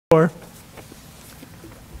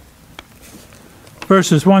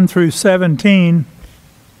verses 1 through 17.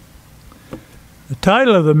 The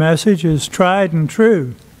title of the message is Tried and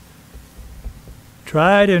True.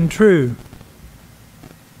 Tried and True.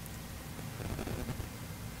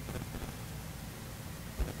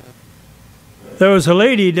 There was a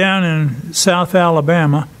lady down in South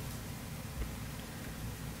Alabama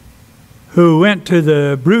who went to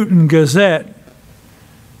the Bruton Gazette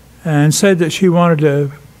and said that she wanted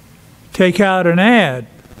to take out an ad,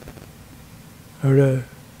 or to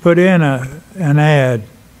put in an ad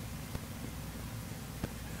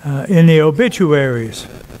in the obituaries.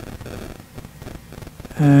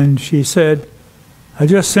 And she said, I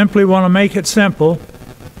just simply want to make it simple.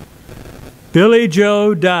 Billy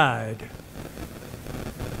Joe died.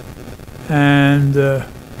 And the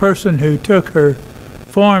person who took her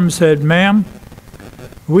form said, ma'am,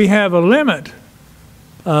 we have a limit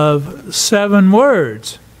of 7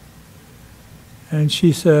 words. And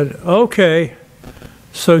she said, okay.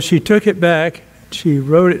 So she took it back. She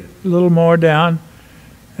wrote it a little more down,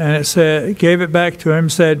 and it said, gave it back to him,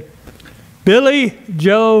 said, Billy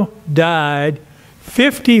Joe died,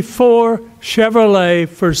 54 Chevrolet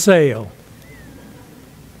for sale.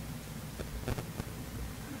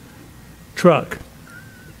 Truck.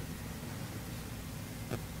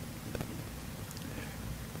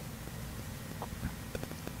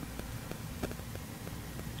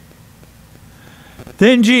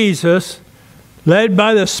 Then Jesus, led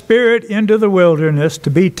by the Spirit into the wilderness to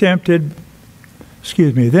be tempted,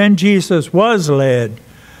 then Jesus was led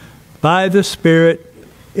by the Spirit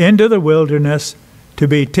into the wilderness to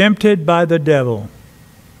be tempted by the devil.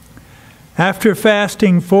 After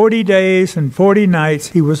fasting 40 days and 40 nights,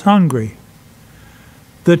 he was hungry.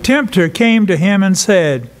 The tempter came to him and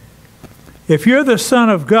said, if you're the Son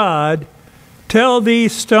of God, tell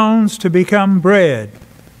these stones to become bread.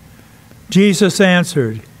 Jesus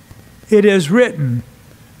answered, it is written,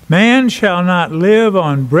 man shall not live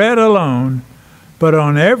on bread alone, but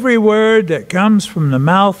on every word that comes from the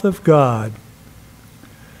mouth of God.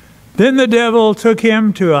 Then the devil took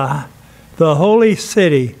him to the holy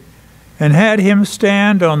city and had him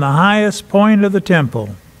stand on the highest point of the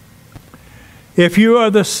temple. If you are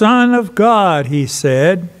the Son of God, he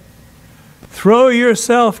said, throw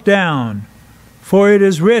yourself down, for it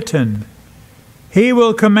is written, he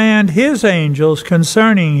will command his angels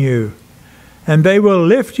concerning you, and they will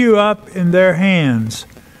lift you up in their hands,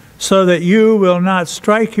 so that you will not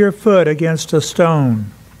strike your foot against a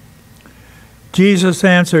stone. Jesus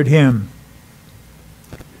answered him,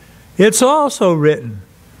 it's also written,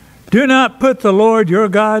 do not put the Lord your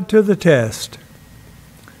God to the test.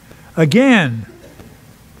 Again,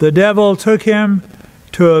 the devil took him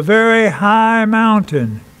to a very high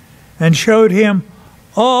mountain and showed him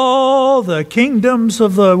all the kingdoms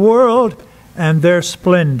of the world and their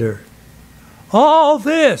splendor. All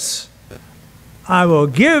this I will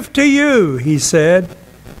give to you, he said,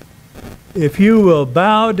 if you will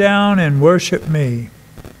bow down and worship me.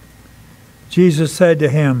 Jesus said to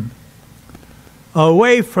him,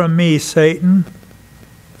 away from me, Satan,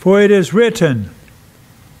 for it is written,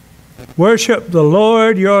 worship the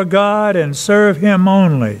Lord your God and serve him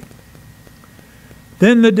only.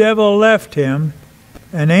 Then the devil left him,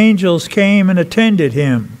 and angels came and attended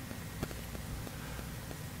him.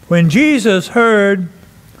 When Jesus heard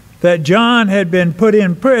that John had been put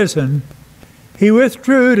in prison, he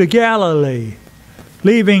withdrew to Galilee.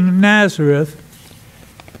 Leaving Nazareth,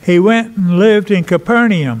 he went and lived in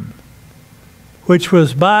Capernaum, which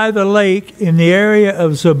was by the lake in the area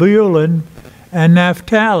of Zebulun and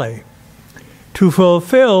Naphtali, to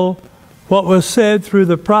fulfill what was said through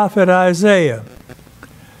the prophet Isaiah.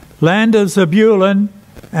 Land of Zebulun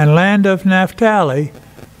and land of Naphtali,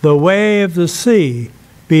 the way of the sea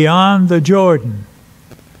beyond the Jordan,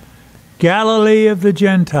 Galilee of the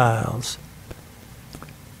Gentiles.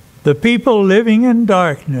 The people living in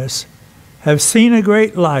darkness have seen a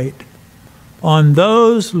great light. On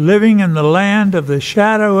those living in the land of the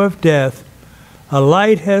shadow of death, a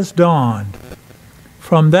light has dawned.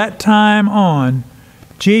 From that time on,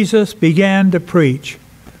 Jesus began to preach,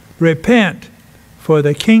 repent, for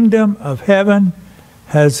the kingdom of heaven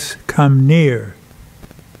has come near.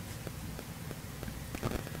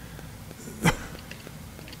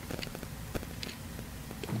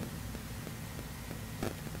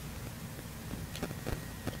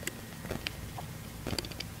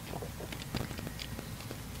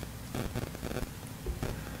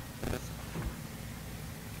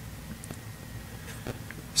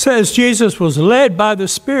 Says Jesus was led by the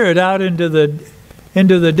Spirit out into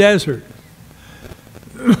the desert.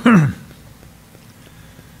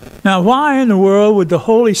 Now Now, why in the world would the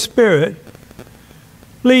Holy Spirit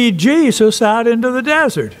lead Jesus out into the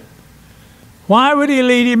desert? Why would he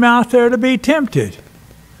lead him out there to be tempted?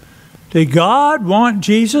 Did God want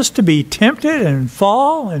Jesus to be tempted and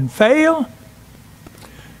fall and fail?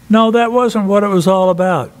 No, that wasn't what it was all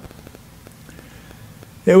about.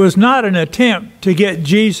 It was not an attempt to get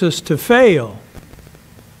Jesus to fail.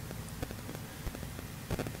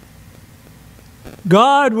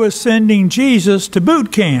 God was sending Jesus to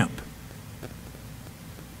boot camp.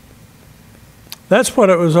 That's what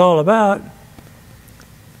it was all about.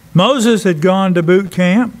 Moses had gone to boot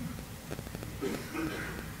camp,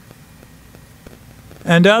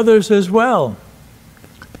 and others as well.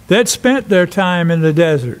 They'd spent their time in the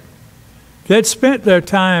desert. They'd spent their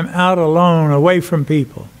time out alone, away from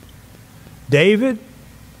people. David,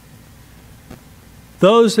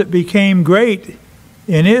 those that became great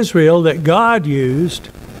in Israel that God used,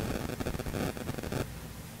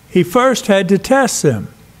 he first had to test them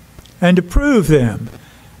and to prove them.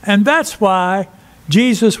 And that's why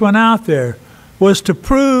Jesus went out there, was to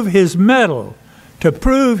prove his mettle, to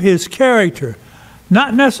prove his character,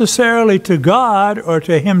 not necessarily to God or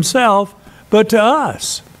to himself, but to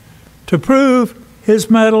us, to prove his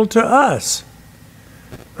mettle to us.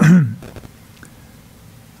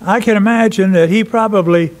 I can imagine that he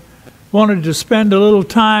probably wanted to spend a little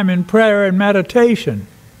time in prayer and meditation,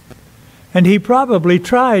 and he probably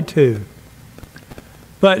tried to.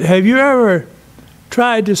 But have you ever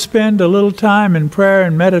tried to spend a little time in prayer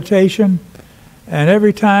and meditation, and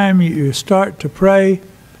every time you start to pray,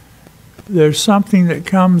 there's something that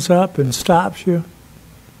comes up and stops you?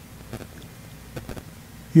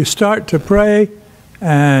 You start to pray,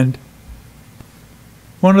 and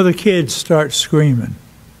one of the kids starts screaming.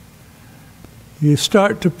 You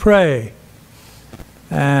start to pray,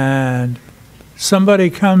 and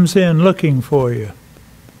somebody comes in looking for you.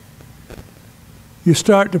 You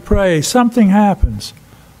start to pray, something happens,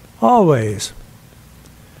 always.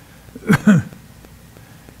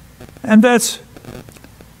 And that's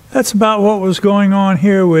about what was going on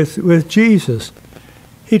here with Jesus.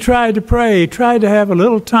 He tried to pray, he tried to have a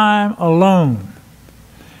little time alone.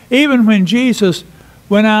 Even when Jesus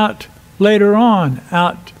went out later on,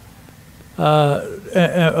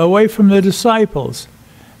 away from the disciples,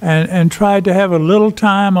 and tried to have a little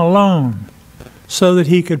time alone so that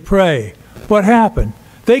he could pray. What happened?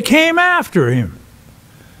 They came after him.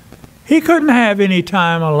 He couldn't have any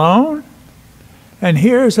time alone. And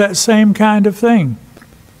here's that same kind of thing.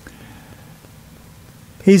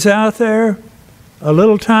 He's out there, a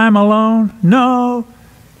little time alone. No,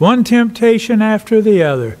 one temptation after the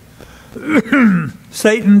other.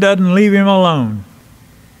 Satan doesn't leave him alone.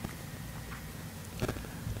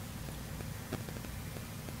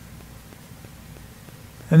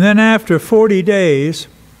 And then after 40 days,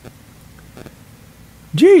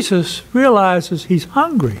 Jesus realizes he's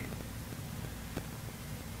hungry.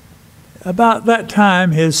 About that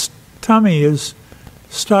time, his tummy is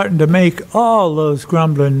starting to make all those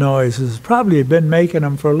grumbling noises. Probably had been making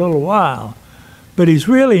them for a little while, but he's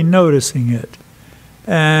really noticing it.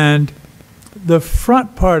 And the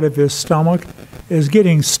front part of his stomach is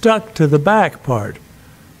getting stuck to the back part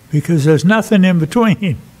because there's nothing in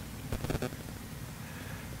between.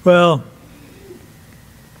 Well,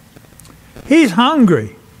 he's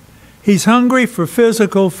hungry. He's hungry for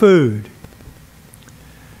physical food.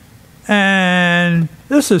 And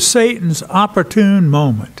this is Satan's opportune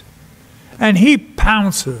moment. And he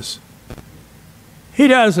pounces. He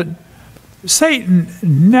doesn't. Satan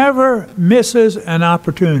never misses an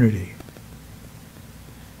opportunity.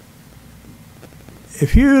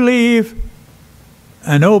 If you leave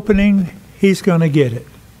an opening, he's going to get it.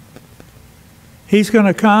 He's going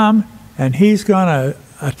to come and he's going to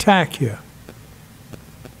attack you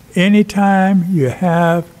anytime you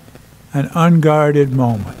have an unguarded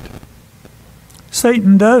moment.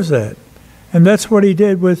 Satan does that. And that's what he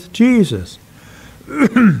did with Jesus.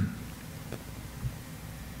 And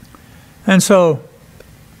so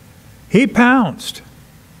he pounced.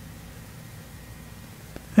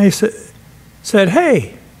 And he said,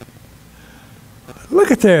 hey,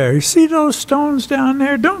 look at there. You see those stones down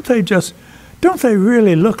there? Don't they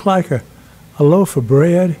really look like a loaf of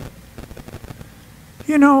bread?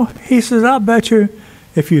 You know, he says, I'll bet you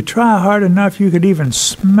if you try hard enough, you could even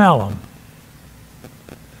smell them.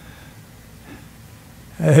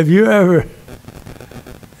 Have you ever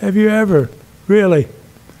really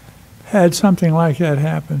had something like that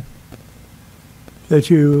happen?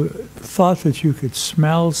 That you thought that you could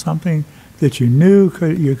smell something that you knew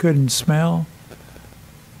you couldn't smell,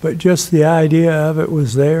 but just the idea of it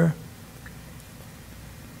was there?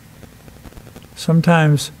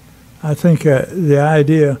 Sometimes I think the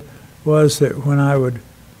idea was that when I would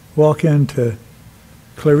walk into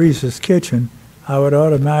Clarice's kitchen, I would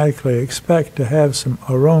automatically expect to have some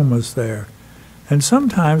aromas there. And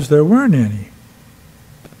sometimes there weren't any.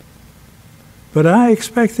 But I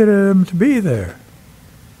expected them to be there.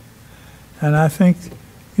 And I think,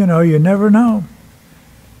 you never know.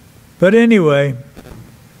 But anyway,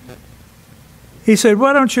 he said,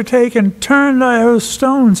 why don't you take and turn those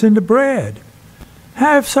stones into bread?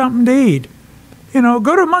 Have something to eat.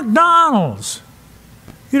 Go to McDonald's.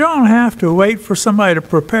 You don't have to wait for somebody to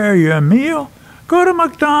prepare you a meal. Go to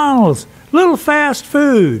McDonald's. Little fast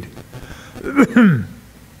food.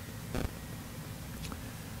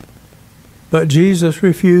 But Jesus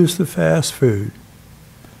refused the fast food.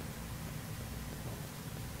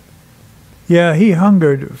 Yeah, he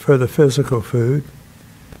hungered for the physical food,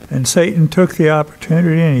 and Satan took the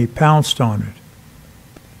opportunity and he pounced on it.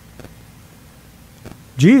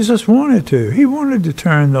 Jesus wanted to. He wanted to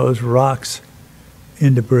turn those rocks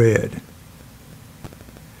into bread.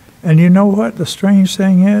 And you know what the strange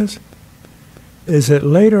thing is? Is that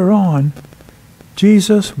later on,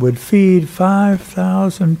 Jesus would feed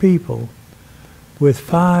 5,000 people with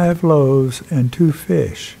 5 loaves and 2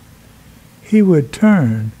 fish. He would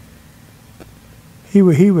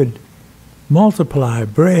multiply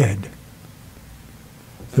bread,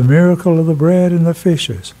 the miracle of the bread and the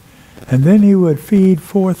fishes, and then he would feed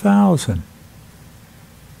 4,000.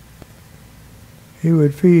 He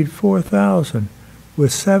would feed 4,000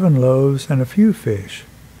 with 7 loaves and a few fish.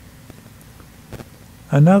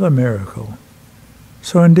 Another miracle.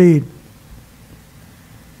 So indeed,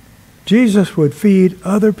 Jesus would feed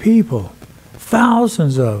other people,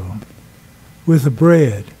 thousands of them, with the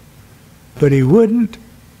bread, but he wouldn't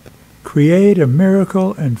create a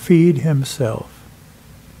miracle and feed himself.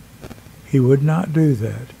 He would not do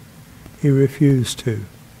that. He refused to.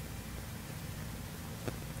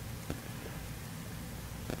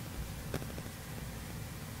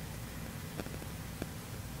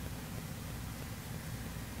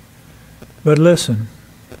 But listen,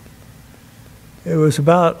 it was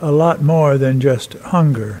about a lot more than just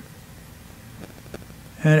hunger.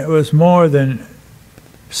 And it was more than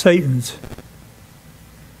Satan's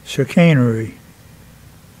chicanery.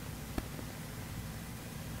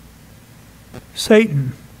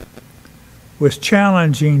 Satan was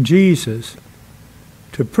challenging Jesus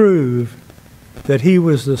to prove that he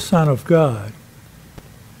was the Son of God.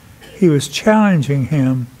 He was challenging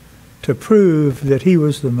him to prove that he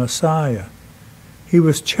was the Messiah. He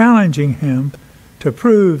was challenging him to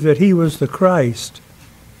prove that he was the Christ.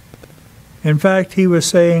 In fact, he was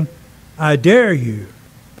saying, I dare you.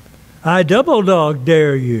 I double dog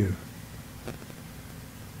dare you.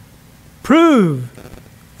 Prove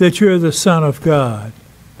that you're the Son of God.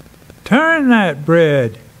 Turn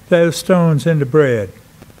those stones into bread.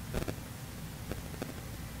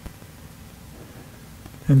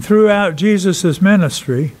 And throughout Jesus'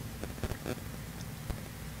 ministry,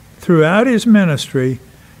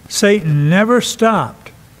 Satan never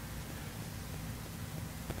stopped.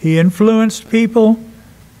 He influenced people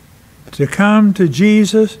to come to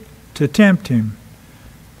Jesus to tempt him.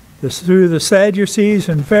 Through the Sadducees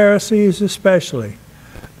and Pharisees especially.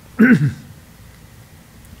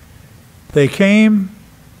 They came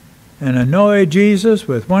and annoyed Jesus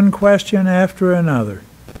with one question after another,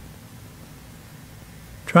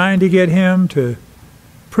 trying to get him to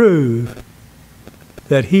prove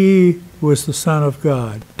that he was the Son of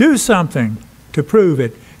God. Do something to prove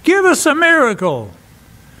it. Give us a miracle.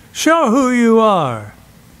 Show who you are.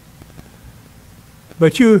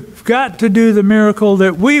 But you've got to do the miracle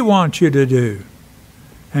that we want you to do,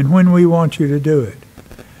 and when we want you to do it.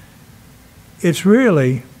 It's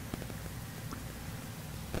really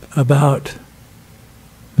about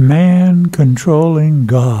man controlling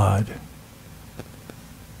God.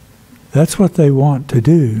 That's what they want to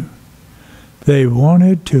do. They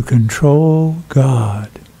wanted to control God.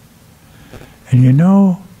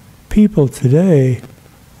 And people today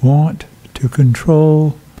want to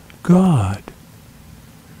control God.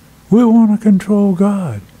 We want to control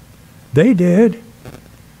God. They did.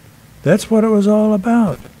 That's what it was all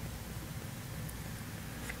about.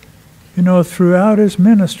 Throughout his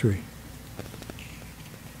ministry,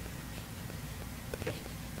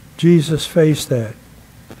 Jesus faced that.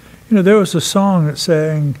 There was a song that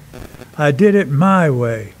sang, I did it my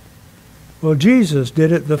way. Well, Jesus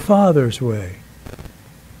did it the Father's way.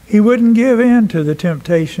 He wouldn't give in to the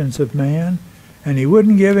temptations of man, and he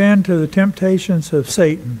wouldn't give in to the temptations of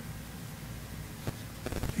Satan.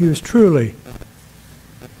 He was truly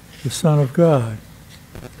the Son of God.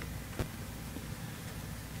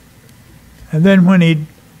 And then when he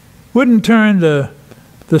wouldn't turn the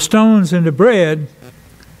stones into bread,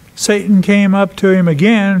 Satan came up to him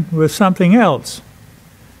again with something else.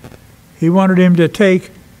 He wanted him to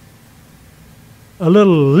take a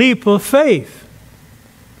little leap of faith.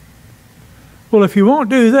 Well, if you won't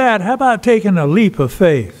do that, how about taking a leap of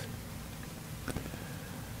faith?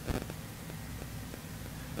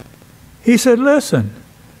 He said, listen,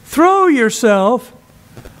 throw yourself.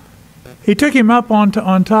 He took him up on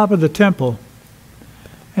top of the temple,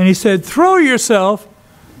 and he said, throw yourself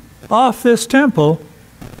off this temple,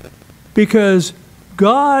 because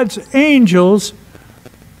God's angels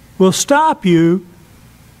will stop you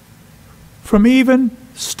from even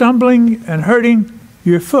stumbling and hurting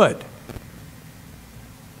your foot.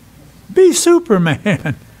 Be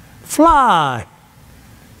Superman. Fly.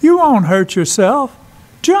 You won't hurt yourself.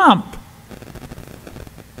 Jump.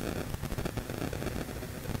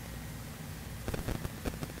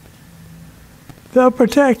 They'll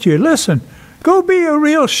protect you. Listen, go be a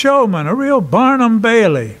real showman, a real Barnum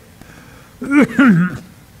Bailey.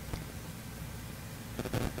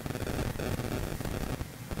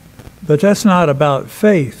 But that's not about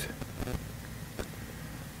faith.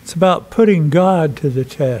 It's about putting God to the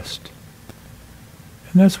test.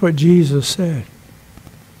 And that's what Jesus said.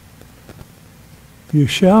 You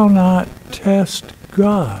shall not test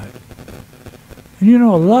God. And you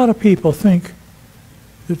know, a lot of people think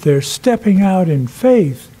that they're stepping out in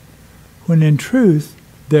faith when in truth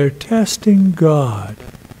they're testing God.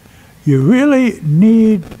 You really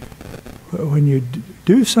need, when you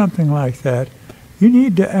do something like that, you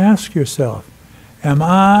need to ask yourself, am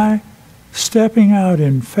I stepping out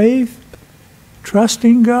in faith,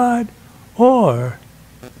 trusting God, or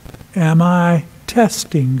am I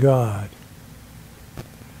testing God?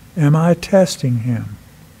 Am I testing Him?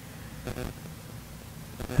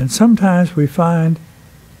 And sometimes we find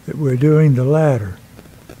that we're doing the latter.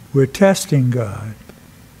 We're testing God.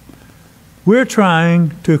 We're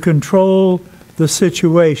trying to control the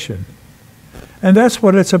situation. And that's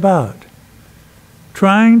what it's about.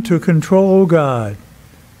 Trying to control God.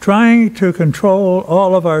 Trying to control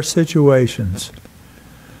all of our situations.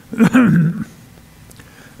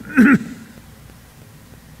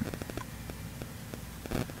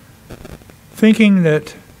 Thinking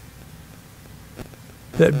that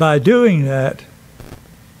by doing that,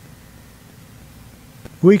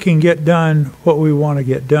 we can get done what we want to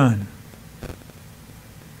get done.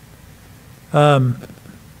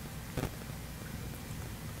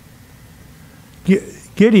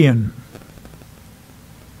 Gideon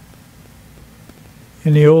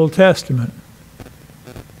in the Old Testament.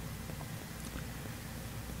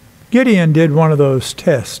 Gideon did one of those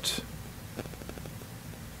tests.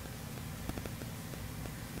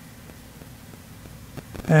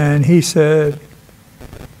 And he said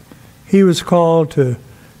he was called to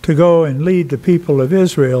go and lead the people of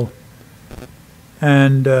Israel.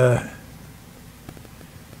 And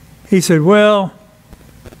he said, well,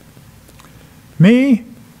 me,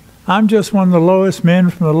 I'm just one of the lowest men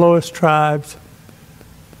from the lowest tribes.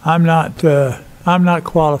 I'm not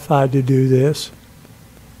qualified to do this.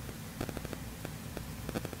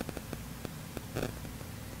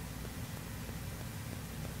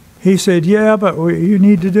 He said, yeah, but you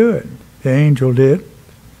need to do it. The angel did.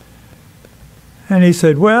 And he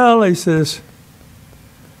said, well, he says,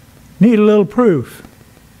 need a little proof.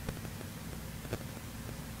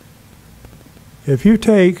 If you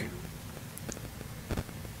take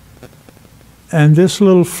and this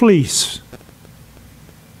little fleece,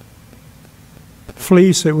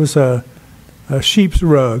 it was a sheep's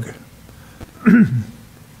rug.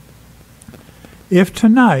 If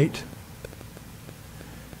tonight,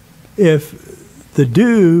 if the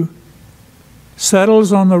dew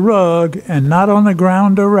settles on the rug and not on the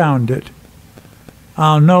ground around it,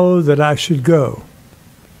 I'll know that I should go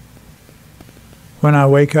when I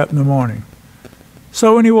wake up in the morning.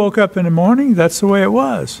 So when he woke up in the morning, that's the way it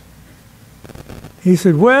was. He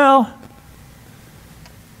said, well,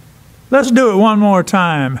 let's do it one more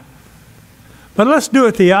time. But let's do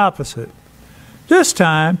it the opposite. This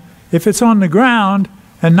time, if it's on the ground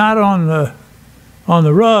and not on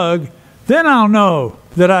the rug, then I'll know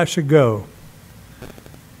that I should go.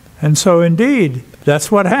 And so indeed,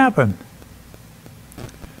 that's what happened.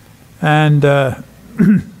 And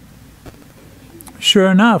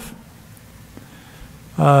sure enough,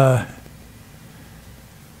 the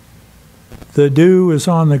dew was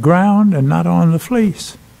on the ground and not on the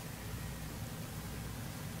fleece.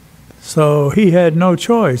 So he had no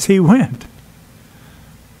choice. He went.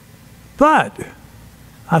 But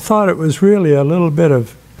I thought it was really a little bit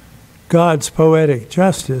of God's poetic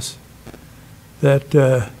justice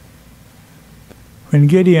that when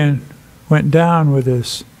Gideon went down with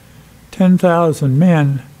his 10,000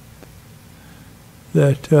 men,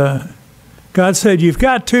 that God said, "You've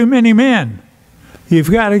got too many men. You've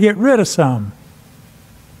got to get rid of some."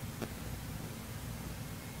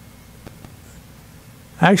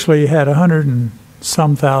 Actually, he had 100 and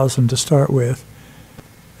some thousand to start with.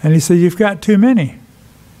 And he said, "You've got too many."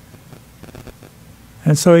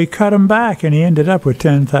 And so he cut them back, and he ended up with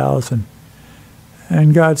 10,000.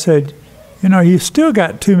 And God said, "You've still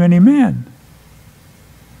got too many men."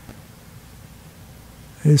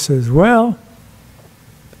 He says, "Well,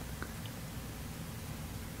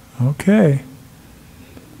 okay."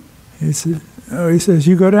 He says,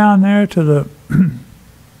 "You go down there to the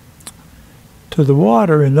to the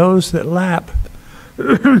water, and those that lap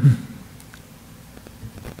the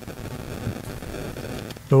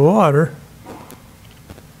water,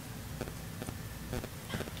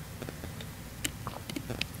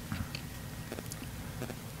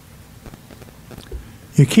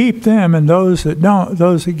 you keep them, and those that don't,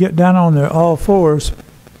 those that get down on their all fours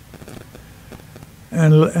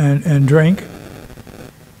and drink,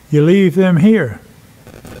 you leave them here."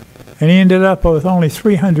 And he ended up with only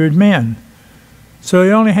 300 men. So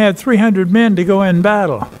he only had 300 men to go in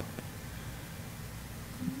battle.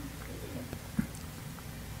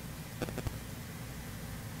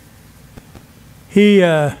 He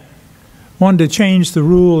wanted to change the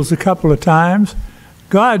rules a couple of times.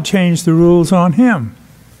 God changed the rules on him.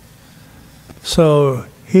 So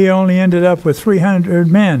he only ended up with 300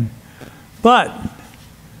 men. But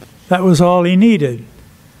that was all he needed,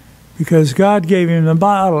 because God gave him the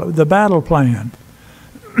battle plan.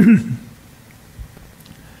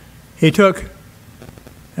 He took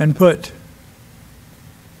and put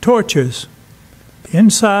torches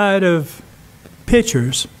inside of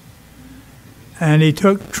pitchers, and he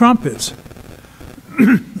took trumpets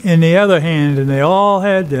in the other hand, and they all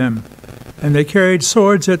had them, and they carried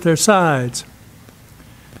swords at their sides.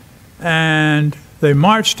 And they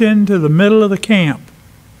marched into the middle of the camp,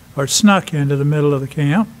 or snuck into the middle of the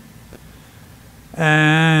camp,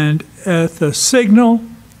 and at the signal,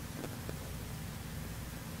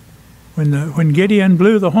 when Gideon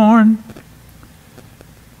blew the horn,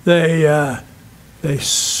 they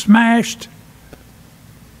smashed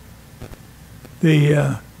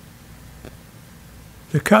the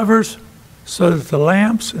covers so that the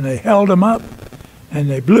lamps, and they held them up, and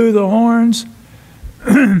they blew the horns,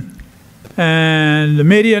 and the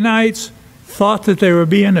Midianites thought that they were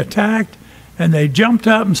being attacked, and they jumped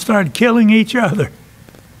up and started killing each other.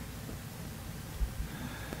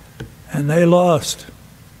 And they lost.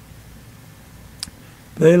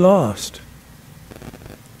 They lost.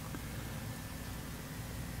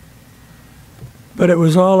 But it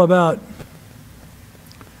was all about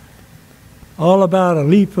a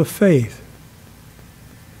leap of faith.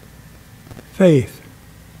 Faith.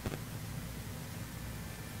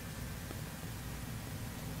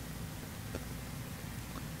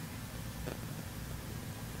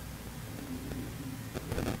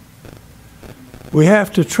 We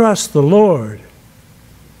have to trust the Lord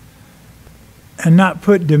and not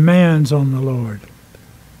put demands on the Lord.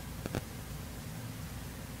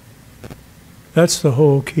 That's the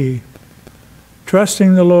whole key.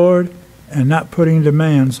 Trusting the Lord and not putting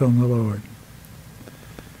demands on the Lord.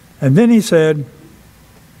 And then he said,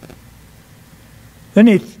 then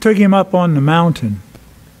he took him up on the mountain,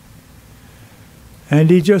 and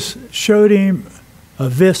he just showed him a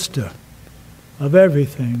vista of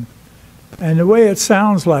everything. And the way it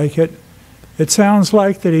sounds like it sounds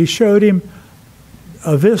like that he showed him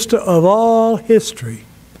a vista of all history,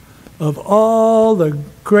 of all the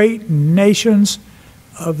great nations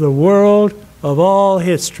of the world, of all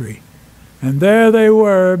history. And there they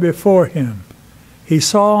were before him. He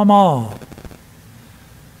saw them all.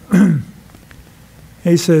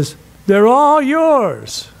 He says, they're all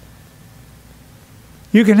yours.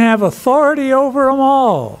 You can have authority over them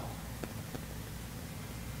all.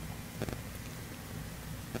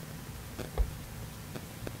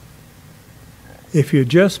 If you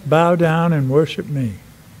just bow down and worship me.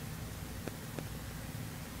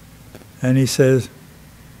 And he says,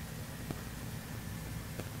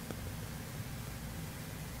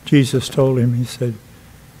 Jesus told him, he said,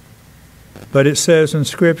 but it says in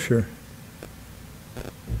Scripture,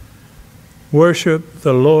 worship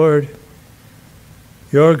the Lord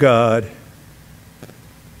your God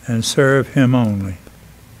and serve him only.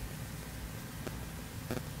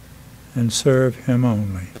 And serve him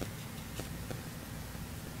only.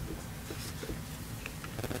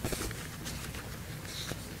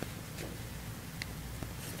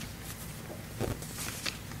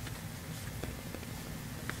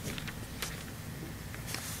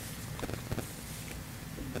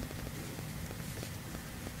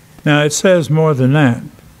 Now it says more than that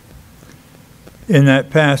in that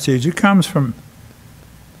passage. It comes from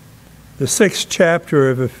the 6th chapter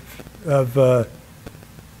of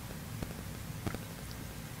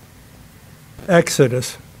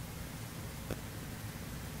Exodus.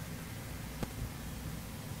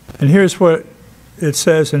 And here's what it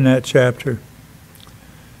says in that chapter.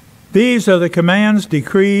 These are the commands,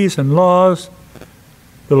 decrees, and laws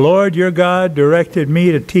the Lord your God directed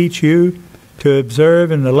me to teach you to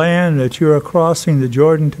observe in the land that you are crossing the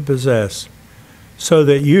Jordan to possess, so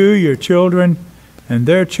that you, your children, and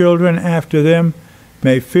their children after them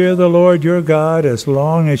may fear the Lord your God as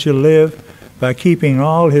long as you live, by keeping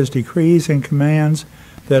all his decrees and commands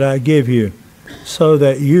that I give you, so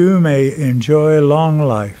that you may enjoy long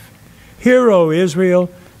life. Hear, O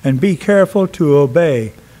Israel, and be careful to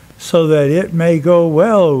obey, so that it may go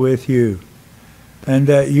well with you, and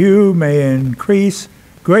that you may increase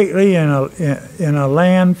greatly in a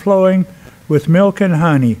land flowing with milk and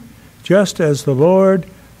honey, just as the Lord,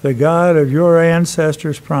 the God of your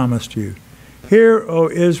ancestors, promised you. Hear,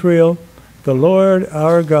 O Israel, the Lord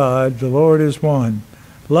our God, the Lord is one.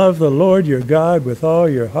 Love the Lord your God with all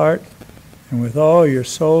your heart, and with all your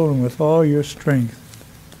soul, and with all your strength.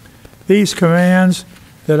 These commands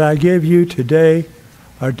that I give you today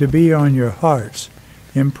are to be on your hearts.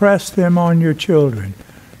 Impress them on your children.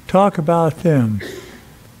 Talk about them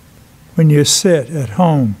when you sit at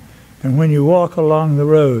home, and when you walk along the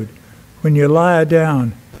road, when you lie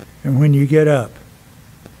down, and when you get up.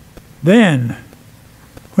 Then,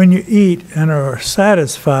 when you eat and are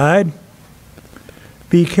satisfied,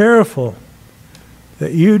 be careful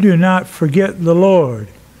that you do not forget the Lord,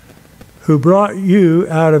 who brought you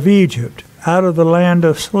out of Egypt, out of the land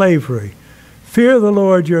of slavery. Fear the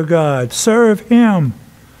Lord your God, serve him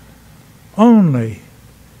only,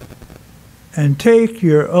 and take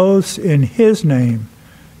your oaths in his name.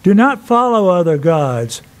 Do not follow other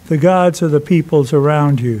gods, the gods of the peoples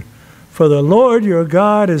around you. For the Lord your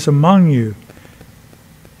God is among you.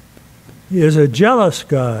 He is a jealous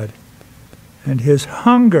God, and his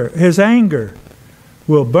anger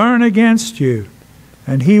will burn against you,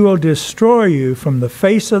 and he will destroy you from the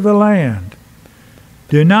face of the land.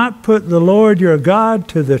 Do not put the Lord your God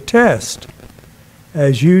to the test,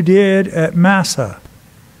 as you did at Massah.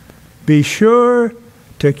 Be sure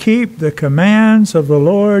to keep the commands of the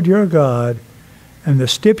Lord your God and the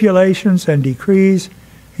stipulations and decrees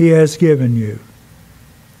he has given you.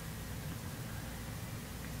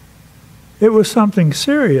 It was something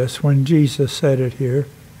serious when Jesus said it here.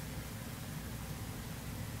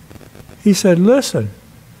 He said, listen,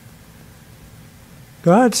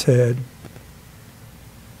 God said,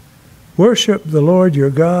 worship the Lord your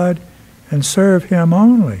God and serve him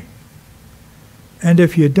only. And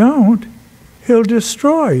if you don't, he'll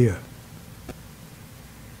destroy you.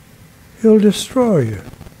 He'll destroy you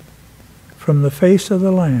from the face of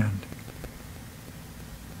the land.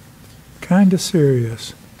 Kind of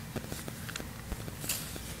serious.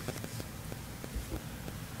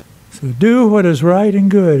 So do what is right and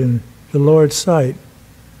good in the Lord's sight,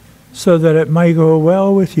 so that it may go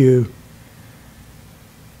well with you,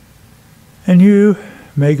 and you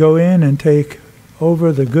may go in and take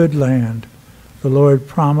over the good land the Lord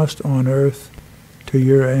promised on earth to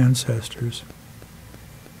your ancestors.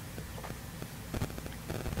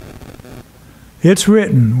 It's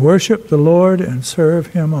written, worship the Lord and serve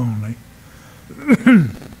him only.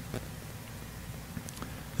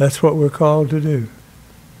 That's what we're called to do.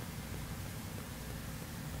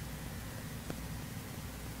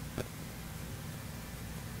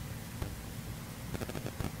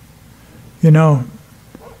 You know,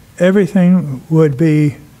 everything would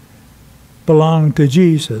belong to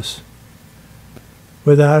Jesus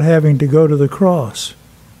without having to go to the cross.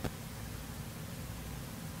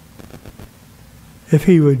 If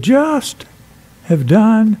he would just have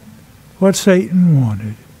done what Satan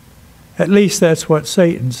wanted. At least that's what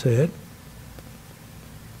Satan said.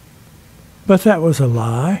 But that was a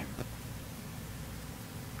lie.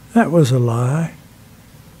 That was a lie.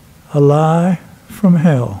 A lie from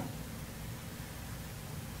hell.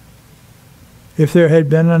 If there had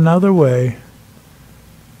been another way,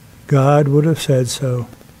 God would have said so.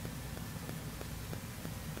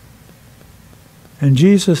 And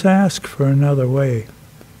Jesus asked for another way,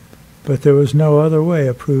 but there was no other way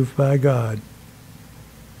approved by God.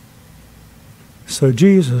 So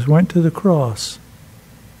Jesus went to the cross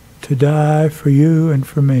to die for you and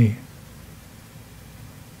for me.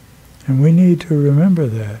 And we need to remember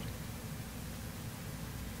that.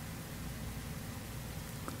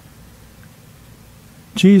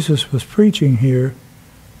 Jesus was preaching here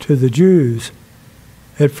to the Jews.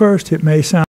 At first it may sound